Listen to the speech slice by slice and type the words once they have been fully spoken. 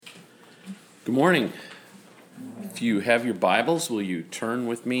Good morning. If you have your Bibles, will you turn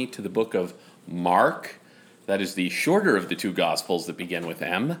with me to the book of Mark? That is the shorter of the two Gospels that begin with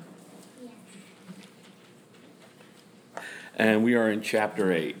M. Yes. And we are in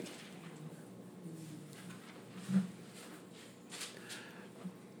chapter 8.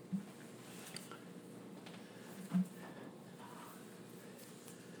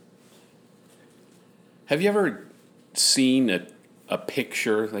 Have you ever seen a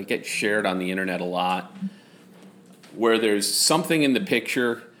picture that gets shared on the internet a lot, where there's something in the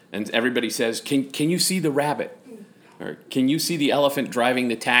picture and everybody says, can you see the rabbit? Or can you see the elephant driving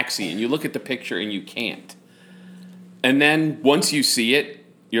the taxi? And you look at the picture and you can't. And then once you see it,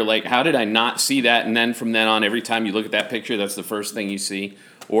 you're like, how did I not see that? And then from then on, every time you look at that picture, that's the first thing you see.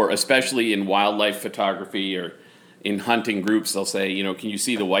 Or especially in wildlife photography or in hunting groups, they'll say, can you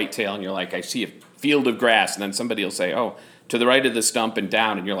see the whitetail? And you're like, I see a field of grass. And then somebody will say, oh, to the right of the stump and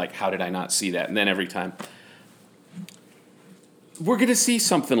down. And you're like, how did I not see that? And then every time. We're going to see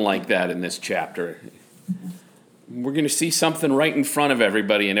something like that in this chapter. We're going to see something right in front of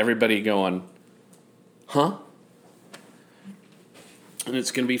everybody and everybody going, huh? And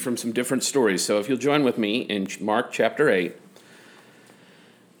it's going to be from some different stories. So if you'll join with me in Mark chapter 8.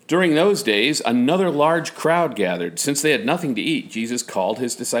 During those days, another large crowd gathered. Since they had nothing to eat, Jesus called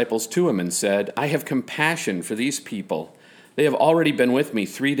his disciples to him and said, I have compassion for these people. They have already been with me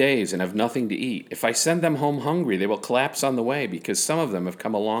 3 days and have nothing to eat. If I send them home hungry, they will collapse on the way because some of them have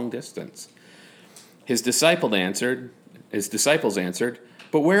come a long distance. His disciples answered,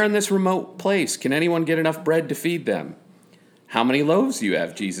 but where in this remote place can anyone get enough bread to feed them? How many loaves do you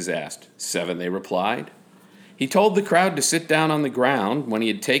have? Jesus asked. 7, they replied. He told the crowd to sit down on the ground. When he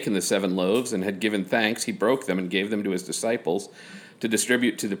had taken the 7 loaves and had given thanks, he broke them and gave them to his disciples to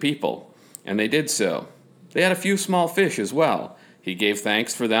distribute to the people. And they did so. They had a few small fish as well. He gave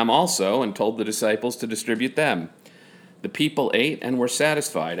thanks for them also and told the disciples to distribute them. The people ate and were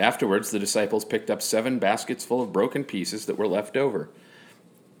satisfied. Afterwards, the disciples picked up 7 baskets full of broken pieces that were left over.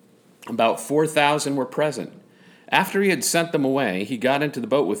 About 4,000 were present. After he had sent them away, he got into the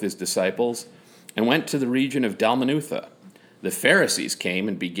boat with his disciples and went to the region of Dalmanutha. The Pharisees came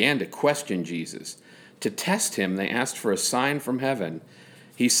and began to question Jesus. To test him, they asked for a sign from heaven.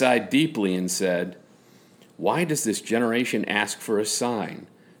 He sighed deeply and said, Why does this generation ask for a sign?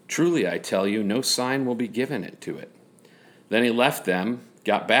 Truly, I tell you, no sign will be given to it. Then he left them,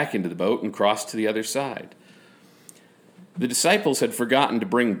 got back into the boat, and crossed to the other side. The disciples had forgotten to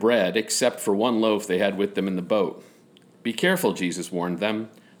bring bread, except for 1 loaf they had with them in the boat. Be careful, Jesus warned them.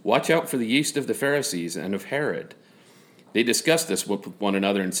 Watch out for the yeast of the Pharisees and of Herod. They discussed this with one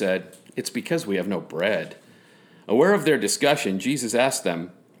another and said, It's because we have no bread. Aware of their discussion, Jesus asked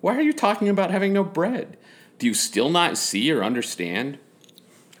them, Why are you talking about having no bread? Do you still not see or understand?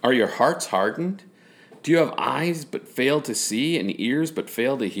 Are your hearts hardened? Do you have eyes but fail to see and ears but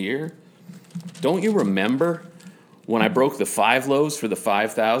fail to hear? Don't you remember when I broke the 5 loaves for the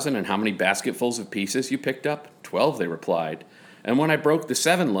 5,000 and how many basketfuls of pieces you picked up? 12, they replied. And when I broke the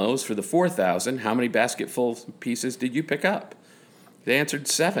 7 loaves for the 4,000, how many basketfuls of pieces did you pick up? They answered,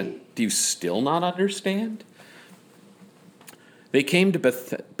 7. Do you still not understand? They came to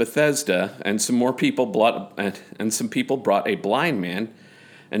Bethesda, and some people brought a blind man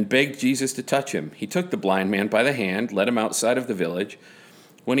and begged Jesus to touch him. He took the blind man by the hand, led him outside of the village.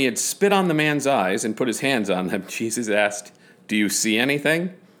 When he had spit on the man's eyes and put his hands on them, Jesus asked, Do you see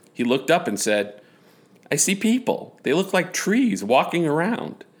anything? He looked up and said, I see people. They look like trees walking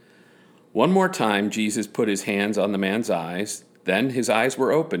around. One more time, Jesus put his hands on the man's eyes. Then his eyes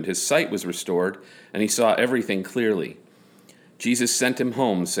were opened, his sight was restored, and he saw everything clearly. Jesus sent him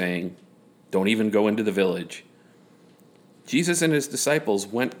home, saying, Don't even go into the village. Jesus and his disciples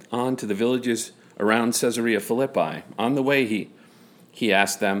went on to the villages around Caesarea Philippi. On the way, he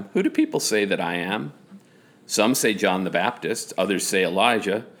asked them, Who do people say that I am? Some say John the Baptist, others say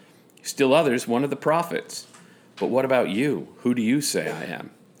Elijah, still others one of the prophets. But what about you? Who do you say I am?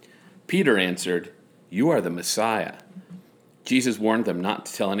 Peter answered, You are the Messiah. Jesus warned them not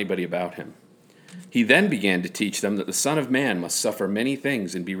to tell anybody about him. He then began to teach them that the Son of Man must suffer many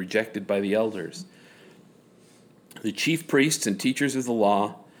things and be rejected by the elders, the chief priests and teachers of the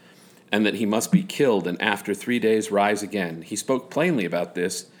law, and that he must be killed and after 3 days rise again. He spoke plainly about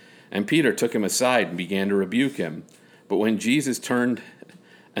this, and Peter took him aside and began to rebuke him. But when Jesus turned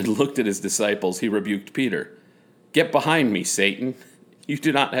and looked at his disciples, he rebuked Peter. Get behind me, Satan. You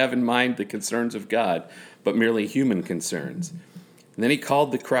do not have in mind the concerns of God, but merely human concerns. And then he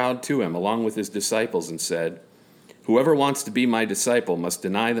called the crowd to him along with his disciples and said, Whoever wants to be my disciple must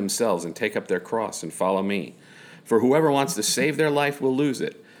deny themselves and take up their cross and follow me. For whoever wants to save their life will lose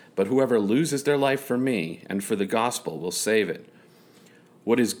it, but whoever loses their life for me and for the gospel will save it.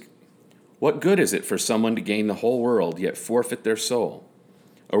 What good is it for someone to gain the whole world, yet forfeit their soul?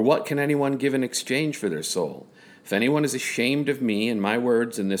 Or what can anyone give in exchange for their soul? If anyone is ashamed of me and my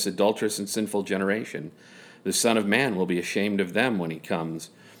words in this adulterous and sinful generation, the Son of Man will be ashamed of them when he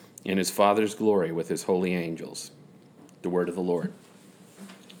comes in his Father's glory with his holy angels. The word of the Lord.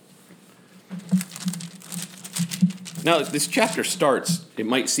 Now, this chapter starts, it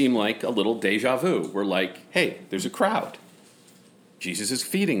might seem like a little deja vu. We're like, hey, there's a crowd. Jesus is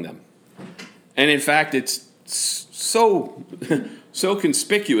feeding them. And in fact, it's so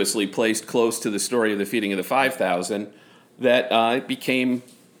conspicuously placed close to the story of the feeding of the 5,000 that it became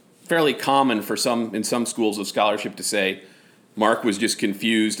fairly common for in some schools of scholarship to say Mark was just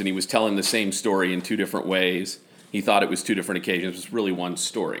confused and he was telling the same story in two different ways. He thought it was two different occasions. It was really one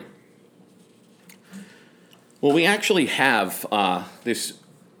story. Well, we actually have this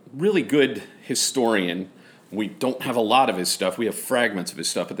really good historian. We don't have a lot of his stuff. We have fragments of his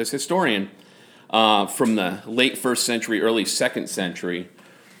stuff. But this historian from the late 1st century, early 2nd century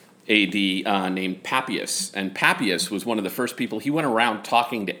A.D. Named Papias. And Papias was one of the first people. He went around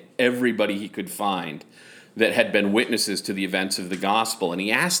talking to everybody he could find that had been witnesses to the events of the gospel. And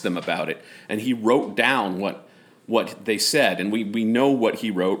he asked them about it. And he wrote down what they said. And we know what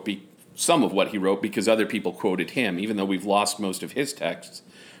he wrote, some of what he wrote, because other people quoted him. Even though we've lost most of his texts,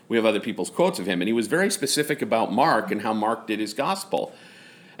 we have other people's quotes of him. And he was very specific about Mark and how Mark did his gospel.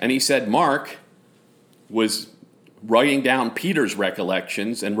 And he said Mark was writing down Peter's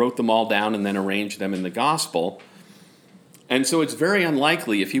recollections and wrote them all down and then arranged them in the gospel. And so it's very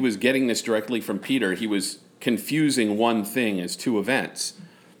unlikely if he was getting this directly from Peter, he was confusing one thing as two events.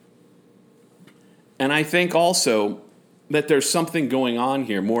 And I think also that there's something going on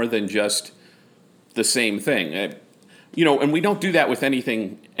here more than just the same thing. And we don't do that with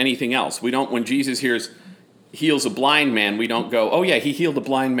anything else. We don't, when Jesus heals a blind man, we don't go, oh yeah, he healed a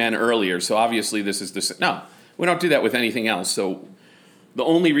blind man earlier, so obviously this is the... No, we don't do that with anything else. So the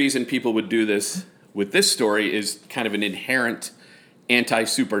only reason people would do this with this story is kind of an inherent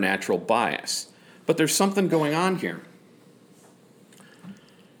anti-supernatural bias. But there's something going on here.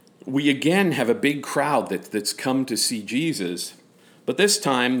 We again have a big crowd that's come to see Jesus, but this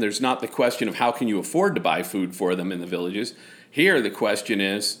time there's not the question of how can you afford to buy food for them in the villages. Here the question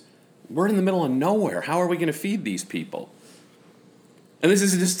is, we're in the middle of nowhere. How are we going to feed these people? And this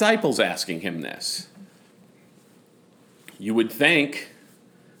is the disciples asking him this. You would think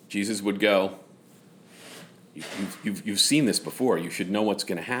Jesus would go, you've seen this before. You should know what's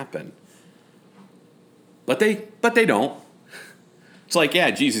going to happen. But they don't. It's like,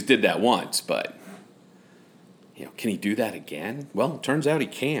 yeah, Jesus did that once, but can he do that again? Well, it turns out he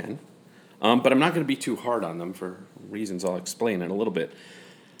can. But I'm not going to be too hard on them for reasons I'll explain in a little bit.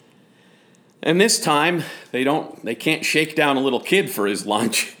 And this time, they can't shake down a little kid for his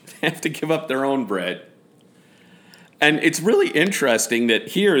lunch. They have to give up their own bread. And it's really interesting that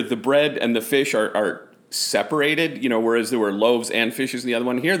here the bread and the fish are separated, whereas there were loaves and fishes in the other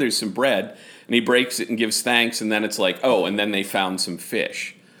one. Here there's some bread, and he breaks it and gives thanks, and then it's like, oh, and then they found some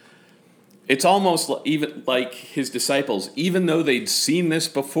fish. It's almost even like his disciples, even though they'd seen this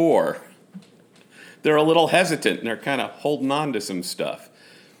before, they're a little hesitant, and they're kind of holding on to some stuff.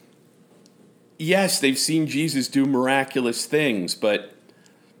 Yes, they've seen Jesus do miraculous things, but,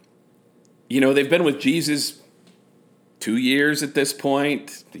 they've been with Jesus 2 years at this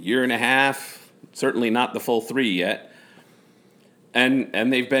point, a year and a half, certainly not the full 3 yet.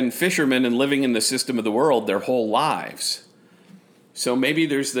 And they've been fishermen and living in the system of the world their whole lives. So maybe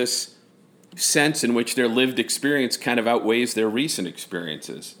there's this sense in which their lived experience kind of outweighs their recent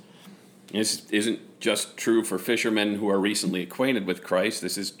experiences. This isn't just true for fishermen who are recently acquainted with Christ.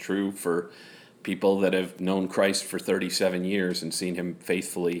 This is true for people that have known Christ for 37 years and seen him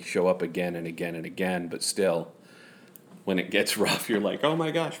faithfully show up again and again and again. But still, when it gets rough, you're like, oh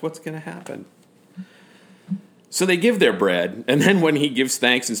my gosh, what's going to happen? So they give their bread, and then when he gives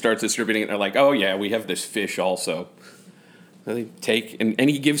thanks and starts distributing it, they're like, oh yeah, we have this fish also. So they take, and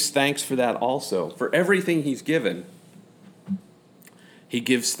he gives thanks for that also. For everything he's given, he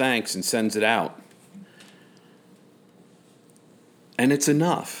gives thanks and sends it out. And it's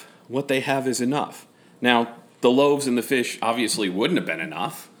enough. What they have is enough. Now, the loaves and the fish obviously wouldn't have been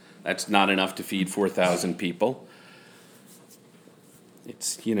enough. That's not enough to feed 4,000 people.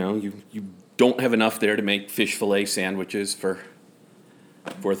 It's, you don't have enough there to make fish fillet sandwiches for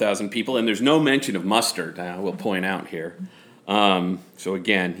 4,000 people. And there's no mention of mustard, I will point out here. So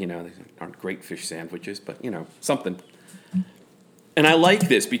again, they aren't great fish sandwiches, but, something. And I like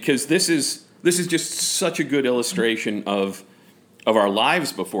this because this is just such a good illustration of of our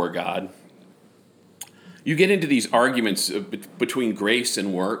lives before God, you get into these arguments between grace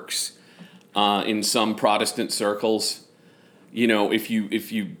and works in some Protestant circles. You know, if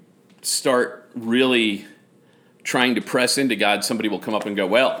you start really trying to press into God, somebody will come up and go,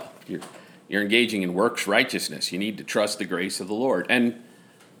 well, you're engaging in works righteousness. You need to trust the grace of the Lord. And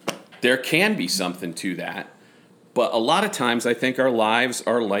there can be something to that. But a lot of times I think our lives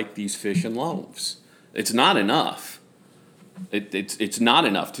are like these fish and loaves. It's not enough. It's not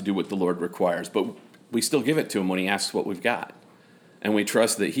enough to do what the Lord requires, but we still give it to him when he asks what we've got. And we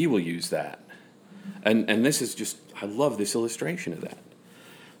trust that he will use that. And this is just, I love this illustration of that.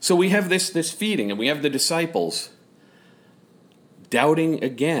 So we have this feeding, and we have the disciples doubting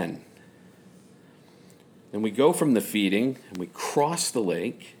again. And we go from the feeding, and we cross the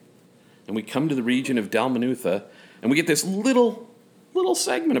lake, and we come to the region of Dalmanutha, and we get this little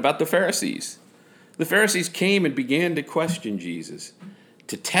segment about the Pharisees. The Pharisees came and began to question Jesus.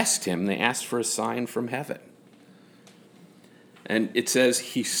 To test him, they asked for a sign from heaven. And it says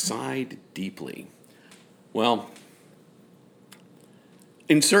he sighed deeply. Well,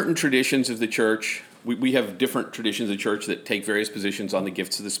 in certain traditions of the church, we have different traditions of the church that take various positions on the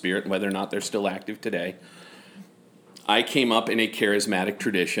gifts of the Spirit and whether or not they're still active today. I came up in a charismatic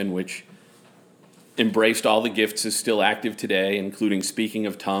tradition which embraced all the gifts as still active today, including speaking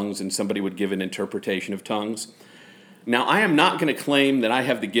of tongues, and somebody would give an interpretation of tongues. Now, I am not going to claim that I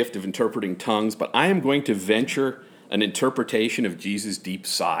have the gift of interpreting tongues, but I am going to venture an interpretation of Jesus' deep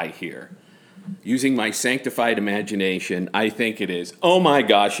sigh here. Using my sanctified imagination, I think it is, oh my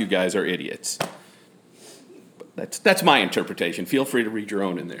gosh, you guys are idiots. That's my interpretation. Feel free to read your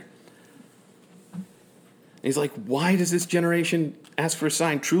own in there. And he's like, why does this generation ask for a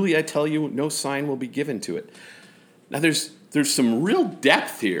sign? Truly, I tell you, no sign will be given to it. Now, there's some real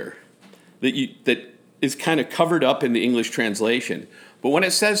depth here that is kind of covered up in the English translation. But when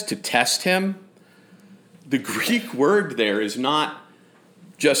it says to test him, the Greek word there is not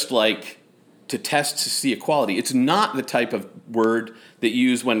just like to test to see equality. It's not the type of word that you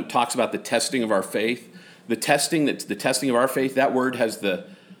use when it talks about the testing of our faith. The testing of our faith, that word has the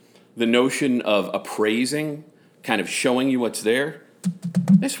notion of appraising, kind of showing you what's there.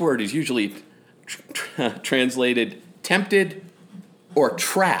 This word is usually translated tempted or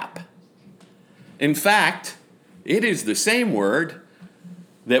trap. In fact, it is the same word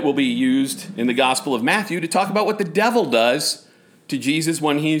that will be used in the Gospel of Matthew to talk about what the devil does to Jesus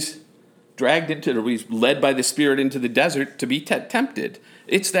when he's he's led by the Spirit into the desert to be tempted.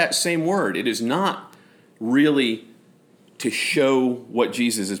 It's that same word. It is not really to show what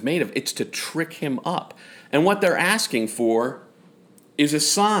Jesus is made of. It's to trick him up. And what they're asking for is a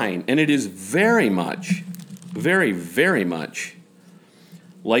sign. And it is very much, very, very much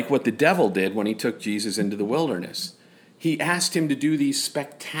like what the devil did when he took Jesus into the wilderness. He asked him to do these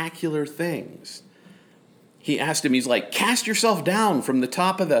spectacular things. He's like, cast yourself down from the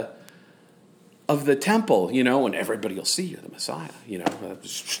top of the temple, and everybody will see you're the Messiah.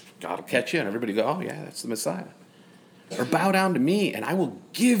 God will catch you, and everybody go, oh yeah, that's the Messiah. Or bow down to me, and I will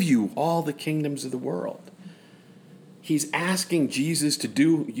give you all the kingdoms of the world. He's asking Jesus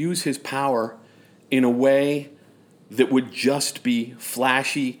to use his power in a way that would just be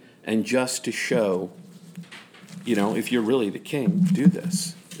flashy and just to show, if you're really the king, do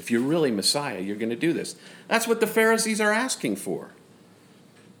this. If you're really Messiah, you're going to do this. That's what the Pharisees are asking for.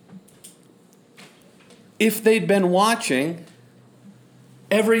 If they'd been watching,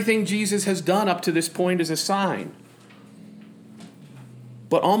 everything Jesus has done up to this point is a sign.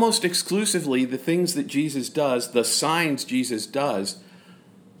 But almost exclusively, the things that Jesus does, the signs Jesus does,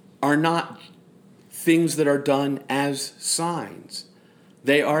 are not things that are done as signs.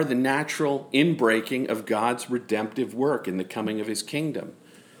 They are the natural inbreaking of God's redemptive work in the coming of his kingdom.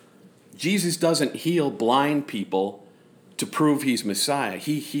 Jesus doesn't heal blind people to prove he's Messiah.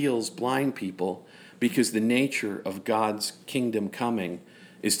 He heals blind people because the nature of God's kingdom coming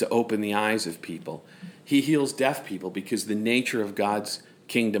is to open the eyes of people. He heals deaf people because the nature of God's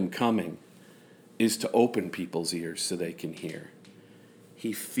kingdom coming is to open people's ears so they can hear.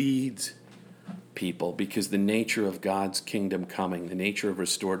 He feeds people because the nature of God's kingdom coming, the nature of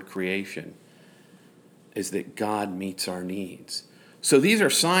restored creation, is that God meets our needs. So these are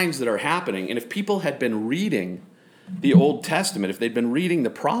signs that are happening. And if people had been reading the Old Testament, if they'd been reading the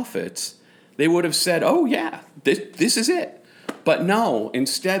prophets, they would have said, oh yeah, this is it. But no,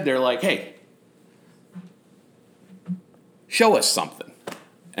 instead they're like, hey, show us something.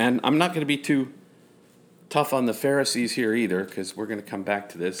 And I'm not going to be too tough on the Pharisees here either, because we're going to come back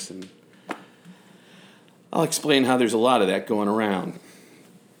to this, and I'll explain how there's a lot of that going around.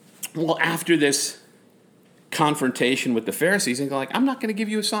 Well, after this confrontation with the Pharisees and go like, I'm not going to give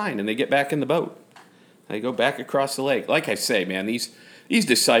you a sign. And they get back in the boat. They go back across the lake. Like I say, man, these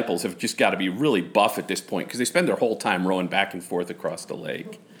disciples have just got to be really buff at this point because they spend their whole time rowing back and forth across the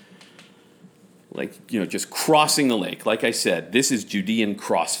lake. Like, just crossing the lake. Like I said, this is Judean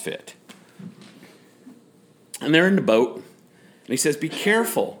CrossFit. And they're in the boat. And he says, be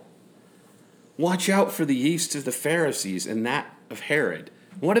careful. Watch out for the yeast of the Pharisees and that of Herod.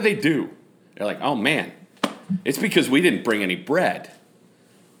 What do? They're like, oh man, it's because we didn't bring any bread.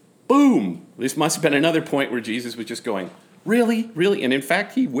 Boom! This must have been another point where Jesus was just going, really? Really? And in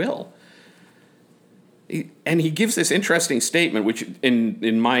fact, he will. And he gives this interesting statement, which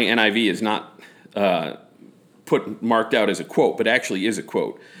in my NIV is not marked out as a quote, but actually is a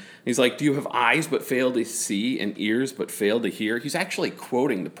quote. He's like, do you have eyes but fail to see and ears but fail to hear? He's actually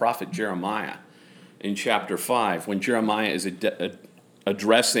quoting the prophet Jeremiah in chapter 5 when Jeremiah is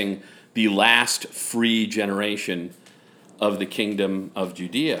addressing the last free generation of the kingdom of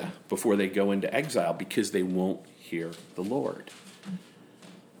Judea before they go into exile because they won't hear the Lord.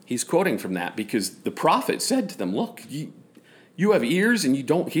 He's quoting from that because the prophet said to them, look, you have ears and you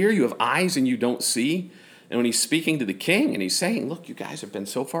don't hear, you have eyes and you don't see. And when he's speaking to the king and he's saying, look, you guys have been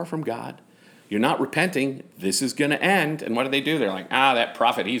so far from God. You're not repenting. This is going to end. And what do? They're like, that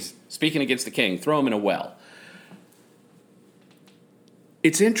prophet, he's speaking against the king. Throw him in a well.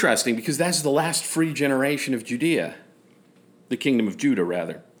 It's interesting because that's the last free generation of Judea. The kingdom of Judah,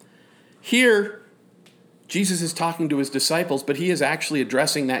 rather. Here, Jesus is talking to his disciples, but he is actually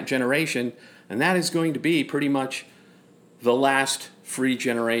addressing that generation, and that is going to be pretty much the last free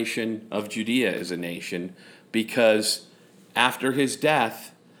generation of Judea as a nation, because after his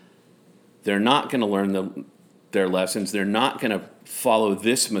death, they're not going to learn their lessons. They're not going to follow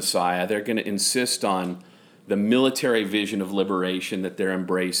this Messiah. They're going to insist on the military vision of liberation that they're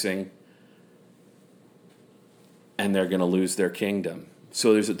embracing, and they're going to lose their kingdom.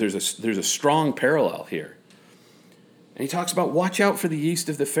 So there's a strong parallel here. And he talks about watch out for the yeast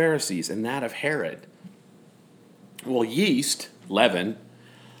of the Pharisees and that of Herod. Well, yeast, leaven,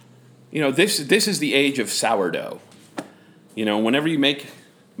 this is the age of sourdough. Whenever you make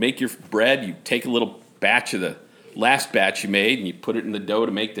your bread, you take a little batch of the last batch you made and you put it in the dough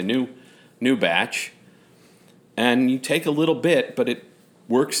to make the new batch. And you take a little bit, but it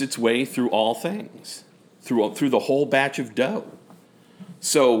works its way through all things. Through the whole batch of dough.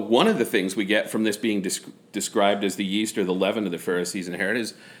 So one of the things we get from this being described as the yeast or the leaven of the Pharisees and Herod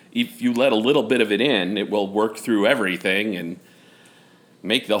is if you let a little bit of it in, it will work through everything and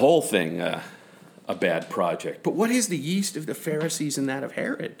make the whole thing a bad project. But what is the yeast of the Pharisees and that of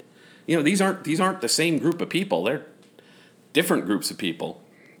Herod? These aren't the same group of people. They're different groups of people.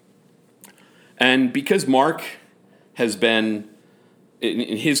 And because Mark has been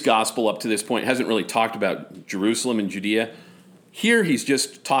in his gospel up to this point, hasn't really talked about Jerusalem and Judea. Here he's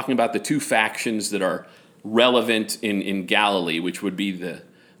just talking about the two factions that are relevant in Galilee, which would be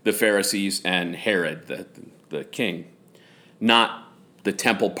the Pharisees and Herod, the king. Not the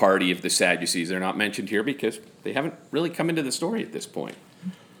temple party of the Sadducees. They're not mentioned here because they haven't really come into the story at this point.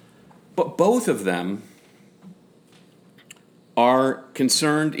 But both of them are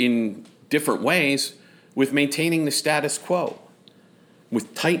concerned in different ways with maintaining the status quo,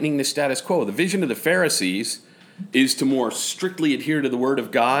 with tightening the status quo. The vision of the Pharisees is to more strictly adhere to the Word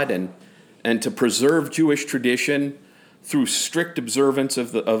of God and to preserve Jewish tradition through strict observance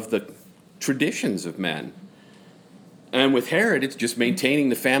of the traditions of men. And with Herod, it's just maintaining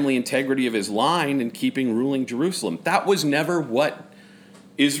the family integrity of his line and keeping ruling Jerusalem. That was never what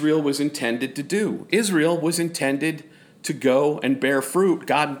Israel was intended to do. Israel was intended to go and bear fruit.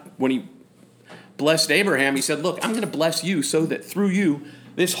 God, when he blessed Abraham, he said, look, I'm going to bless you so that through you,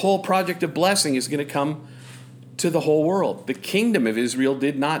 this whole project of blessing is going to come to the whole world. The kingdom of Israel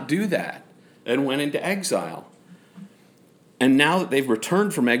did not do that and went into exile. And now that they've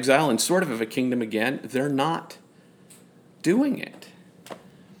returned from exile and sort of have a kingdom again, they're not doing it.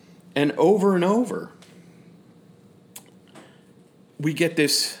 And over, we get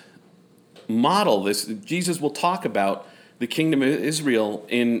this model. Jesus will talk about the kingdom of Israel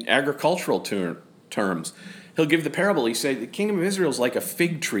in agricultural terms. He'll give the parable. He said, the kingdom of Israel is like a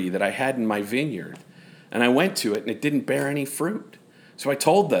fig tree that I had in my vineyard. And I went to it, and it didn't bear any fruit. So I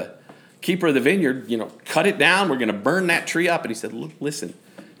told the keeper of the vineyard, cut it down. We're going to burn that tree up. And he said, listen,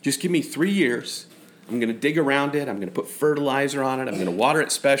 just give me 3 years. I'm going to dig around it. I'm going to put fertilizer on it. I'm going to water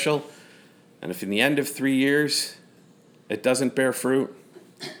it special. And if in the end of 3 years it doesn't bear fruit,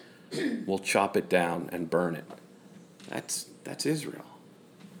 we'll chop it down and burn it. That's Israel.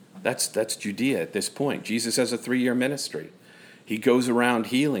 That's Judea at this point. Jesus has a 3-year ministry. He goes around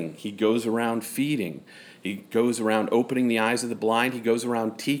healing. He goes around feeding. He goes around opening the eyes of the blind. He goes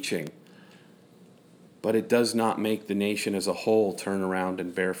around teaching. But it does not make the nation as a whole turn around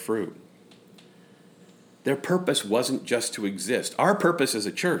and bear fruit. Their purpose wasn't just to exist. Our purpose as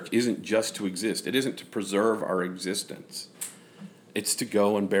a church isn't just to exist. It isn't to preserve our existence. It's to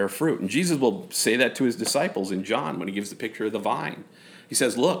go and bear fruit. And Jesus will say that to his disciples in John when he gives the picture of the vine. He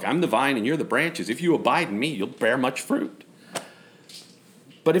says, look, I'm the vine and you're the branches. If you abide in me, you'll bear much fruit.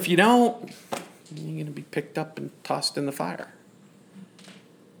 But if you don't, you're going to be picked up and tossed in the fire.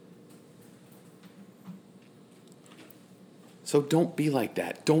 So don't be like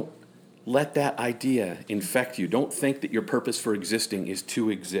that. Don't let that idea infect you. Don't think that your purpose for existing is to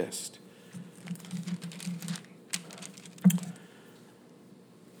exist.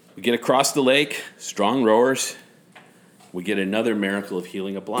 We get across the lake, strong rowers. We get another miracle of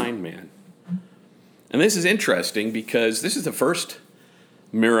healing a blind man. And this is interesting because this is the first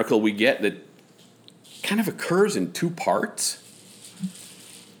miracle we get that kind of occurs in two parts.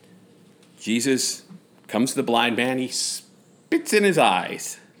 Jesus comes to the blind man. He spits in his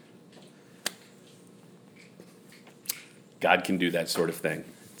eyes. God can do that sort of thing.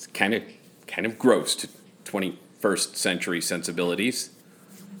 It's kind of gross to 21st century sensibilities.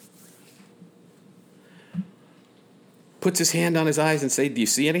 Puts his hand on his eyes and says, do you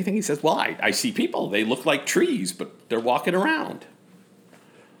see anything? He says, well, I see people. They look like trees, but they're walking around.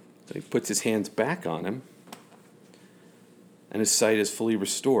 So he puts his hands back on him, and his sight is fully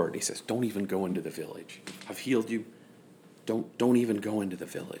restored. He says, don't even go into the village. I've healed you. Don't even go into the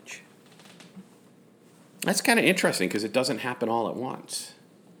village. That's kind of interesting because it doesn't happen all at once.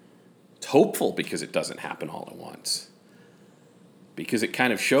 It's hopeful because it doesn't happen all at once. Because it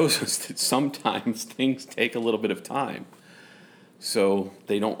kind of shows us that sometimes things take a little bit of time. So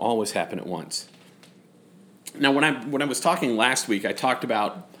they don't always happen at once. Now, when I was talking last week, I talked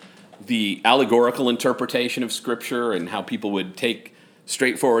about the allegorical interpretation of Scripture and how people would take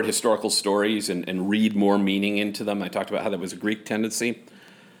straightforward historical stories and read more meaning into them. I talked about how that was a Greek tendency.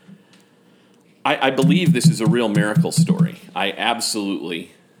 I believe this is a real miracle story. I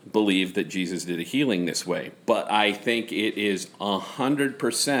absolutely believe that Jesus did a healing this way. But I think it is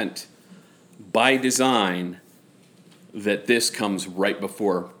 100% by design that this comes right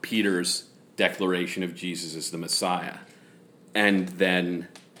before Peter's declaration of Jesus as the Messiah. And then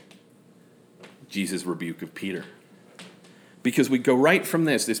Jesus' rebuke of Peter. Because we go right from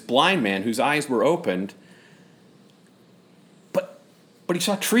this blind man whose eyes were opened, but he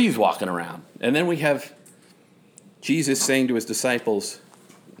saw trees walking around. And then we have Jesus saying to his disciples,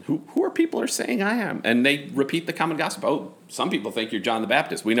 who are people are saying I am? And they repeat the common gossip. Oh, some people think you're John the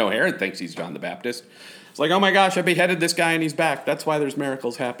Baptist. We know Herod thinks he's John the Baptist. It's like, oh my gosh, I beheaded this guy and he's back. That's why there's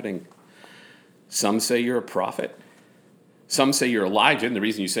miracles happening. Some say you're a prophet. Some say you're Elijah. And the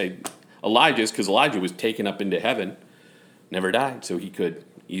reason you say Elijah is because Elijah was taken up into heaven, never died, so he could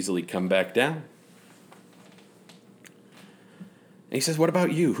easily come back down. And he says, what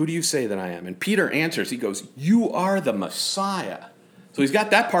about you? Who do you say that I am? And Peter answers, he goes, you are the Messiah. So he's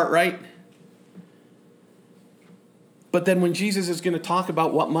got that part right. But then when Jesus is going to talk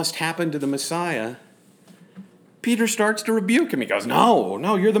about what must happen to the Messiah, Peter starts to rebuke him. He goes,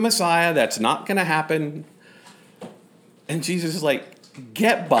 no, you're the Messiah. That's not going to happen. And Jesus is like,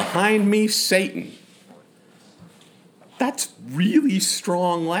 get behind me, Satan. That's really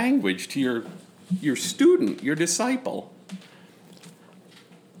strong language to your student, your disciple.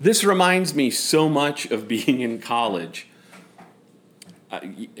 This reminds me so much of being in college.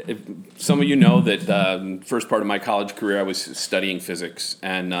 Some of you know that first part of my college career, I was studying physics.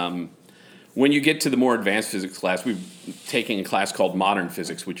 And when you get to the more advanced physics class, we're taking a class called modern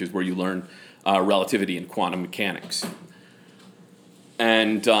physics, which is where you learn relativity and quantum mechanics.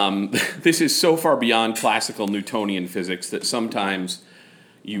 And this is so far beyond classical Newtonian physics that sometimes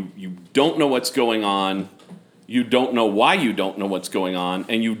you don't know what's going on, you don't know why you don't know what's going on,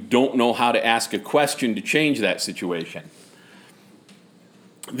 and you don't know how to ask a question to change that situation.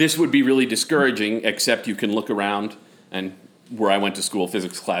 This would be really discouraging, except you can look around, and where I went to school,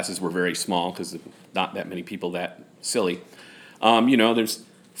 physics classes were very small because not that many people that silly. There's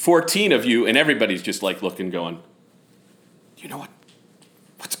 14 of you, and everybody's just like looking, going, you know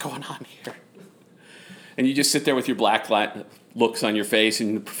what's going on here? And you just sit there with your black looks on your face,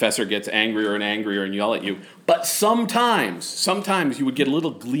 and the professor gets angrier and angrier and yell at you. But sometimes you would get a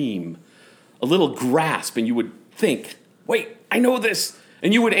little gleam, a little grasp, and you would think, wait, I know this.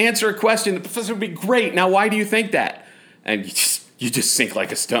 And you would answer a question. The professor would be, great. Now, why do you think that? And you just sink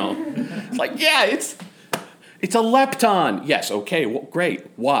like a stone. It's like, yeah, it's a lepton. Yes, okay, well, great.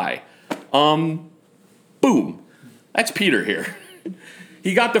 Why? Boom. That's Peter here.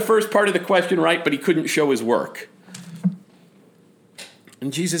 He got the first part of the question right, but he couldn't show his work.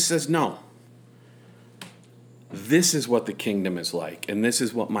 And Jesus says, no. This is what the kingdom is like, and this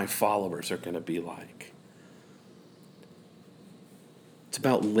is what my followers are going to be like. It's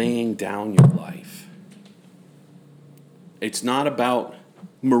about laying down your life. It's not about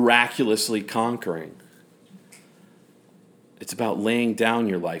miraculously conquering. It's about laying down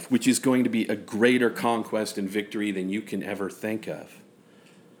your life, which is going to be a greater conquest and victory than you can ever think of.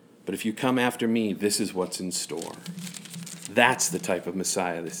 But if you come after me, this is what's in store. That's the type of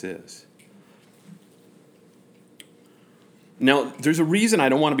Messiah this is. Now, there's a reason I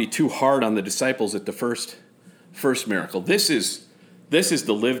don't want to be too hard on the disciples at the first miracle. This is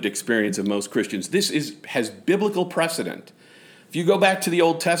the lived experience of most Christians. Has biblical precedent. If you go back to the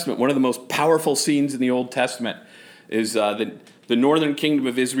Old Testament, one of the most powerful scenes in the Old Testament is the northern kingdom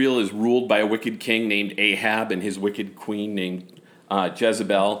of Israel is ruled by a wicked king named Ahab and his wicked queen named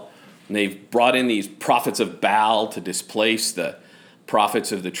Jezebel. And they've brought in these prophets of Baal to displace the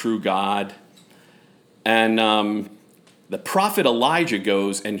prophets of the true God. And the prophet Elijah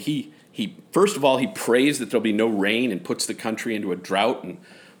goes and he first of all, he prays that there'll be no rain and puts the country into a drought. And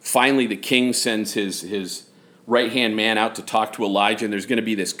finally, the king sends his right-hand man out to talk to Elijah, and there's going to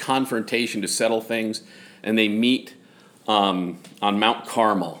be this confrontation to settle things. And they meet on Mount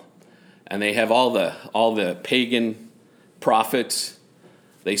Carmel, and they have all the pagan prophets.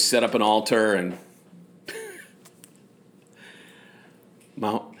 They set up an altar and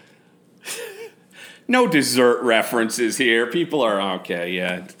no dessert references here. People are okay,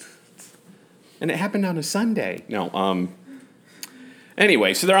 yeah. And it happened on a Sunday. No.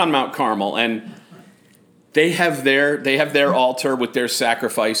 Anyway, so they're on Mount Carmel, and they have their altar with their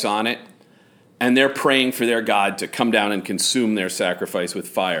sacrifice on it, and they're praying for their God to come down and consume their sacrifice with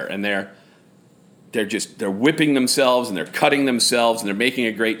fire. And they're whipping themselves and they're cutting themselves and they're making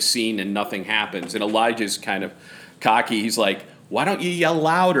a great scene, and nothing happens. And Elijah's kind of cocky. He's like, "Why don't you yell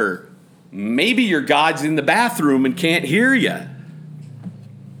louder? Maybe your God's in the bathroom and can't hear you."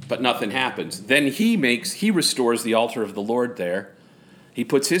 But nothing happens. Then he restores the altar of the Lord there. He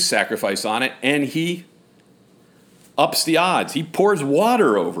puts his sacrifice on it, and he ups the odds. He pours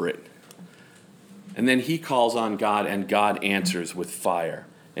water over it. And then he calls on God, and God answers with fire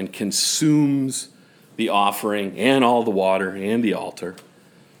and consumes the offering and all the water and the altar.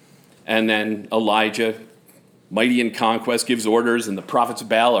 And then Elijah, mighty in conquest, gives orders, and the prophets of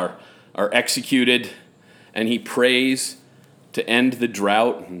Baal are executed, and he prays to end the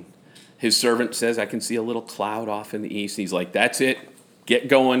drought. And his servant says, "I can see a little cloud off in the east." And he's like, "That's it. Get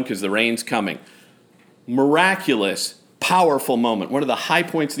going, because the rain's coming." Miraculous, powerful moment. One of the high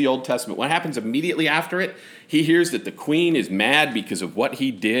points of the Old Testament. What happens immediately after it? He hears that the queen is mad because of what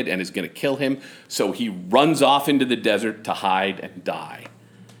he did and is going to kill him. So he runs off into the desert to hide and die.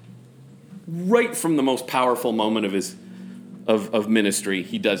 Right from the most powerful moment of his of ministry,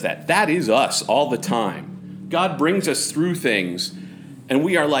 he does that. That is us all the time. God brings us through things, and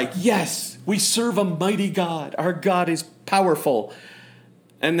we are like, yes, we serve a mighty God. Our God is powerful.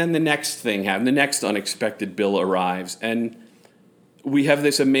 And then the next thing happens. The next unexpected bill arrives, and we have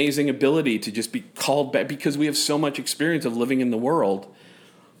this amazing ability to just be called back because we have so much experience of living in the world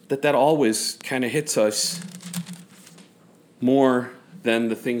that always kind of hits us more than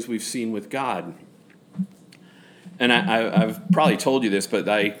the things we've seen with God. And I've probably told you this, but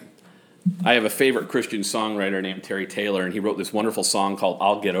I have a favorite Christian songwriter named Terry Taylor, and he wrote this wonderful song called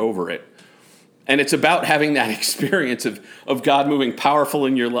 "I'll Get Over It." And it's about having that experience of God moving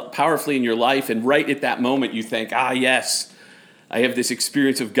powerfully in your life, and right at that moment you think, yes, I have this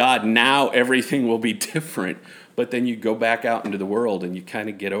experience of God. Now everything will be different. But then you go back out into the world and you kind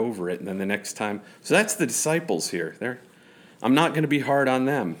of get over it, and then the next time. So that's the disciples here. I'm not going to be hard on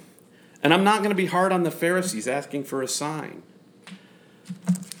them. And I'm not going to be hard on the Pharisees asking for a sign.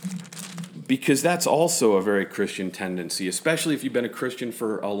 Because that's also a very Christian tendency, especially if you've been a Christian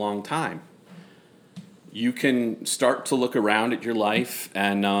for a long time. You can start to look around at your life,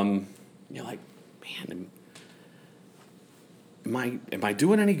 and you're like, man, am I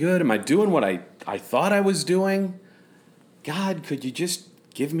doing any good? Am I doing what I thought I was doing? God, could you just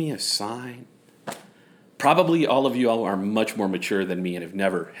give me a sign? Probably all of you all are much more mature than me and have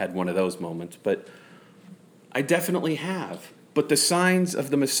never had one of those moments, but I definitely have. But the signs of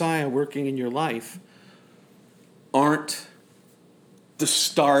the Messiah working in your life aren't the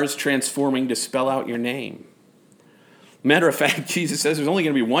stars transforming to spell out your name. Matter of fact, Jesus says there's only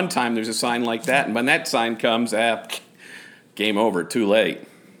going to be one time there's a sign like that, and when that sign comes, game over, too late.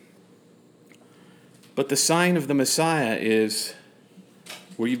 But the sign of the Messiah is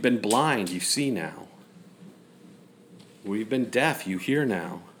where you've been blind, you see now. Where you've been deaf, you hear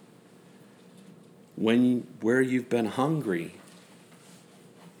now. Where you've been hungry,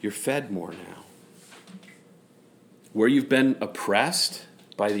 you're fed more now. Where you've been oppressed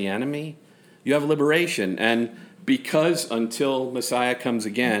by the enemy, you have liberation. And because until Messiah comes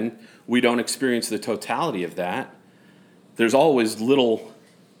again, we don't experience the totality of that, there's always little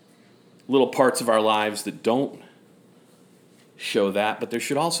parts of our lives that don't show that, but there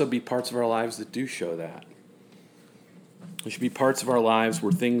should also be parts of our lives that do show that. There should be parts of our lives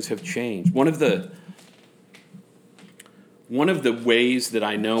where things have changed. One of the ways that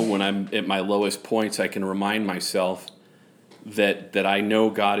I know when I'm at my lowest points, I can remind myself that I know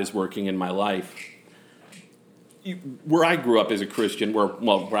God is working in my life. Where I grew up as a Christian,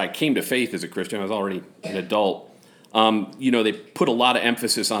 where I came to faith as a Christian, I was already an adult. They put a lot of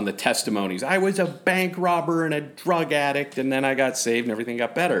emphasis on the testimonies. I was a bank robber and a drug addict, and then I got saved and everything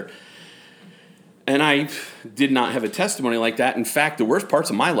got better. And I did not have a testimony like that. In fact, the worst parts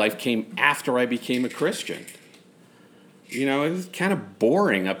of my life came after I became a Christian. It was kind of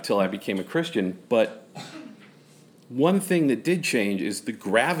boring up till I became a Christian. But one thing that did change is the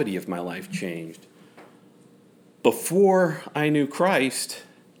gravity of my life changed. Before I knew Christ,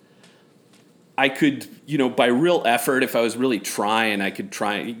 I could, by real effort, if I was really trying, I could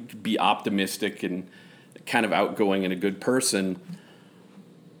try and be optimistic and kind of outgoing and a good person.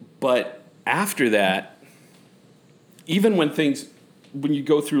 But after that, even when you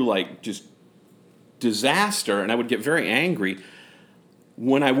go through like just disaster, and I would get very angry,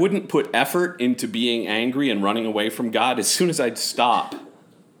 when I wouldn't put effort into being angry and running away from God, as soon as I'd stop,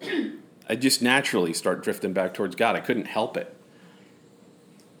 I'd just naturally start drifting back towards God. I couldn't help it.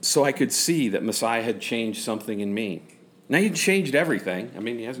 So I could see that Messiah had changed something in me. Now, he changed everything. I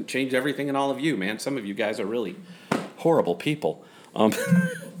mean, he hasn't changed everything in all of you, man. Some of you guys are really horrible people.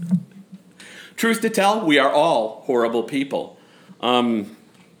 Truth to tell, we are all horrible people. My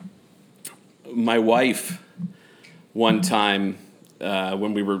wife, one time,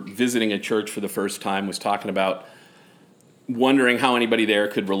 when we were visiting a church for the first time, was talking about wondering how anybody there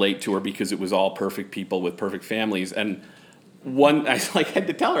could relate to her because it was all perfect people with perfect families. And I had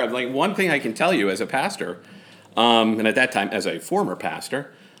to tell her, I'm like, one thing I can tell you as a pastor, and at that time as a former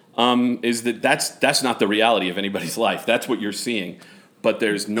pastor, is that's not the reality of anybody's life. That's what you're seeing. But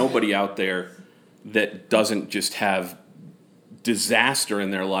there's nobody out there that doesn't just have disaster in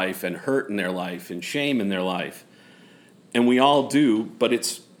their life and hurt in their life and shame in their life. And we all do, but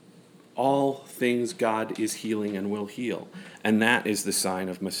it's all things God is healing and will heal. And that is the sign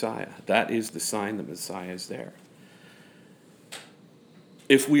of Messiah. That is the sign that Messiah is there.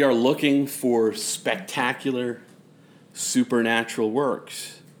 If we are looking for spectacular supernatural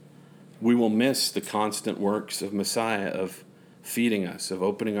works, we will miss the constant works of Messiah, of feeding us, of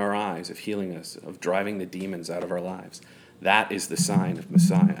opening our eyes, of healing us, of driving the demons out of our lives. That is the sign of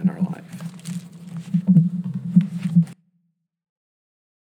Messiah in our life.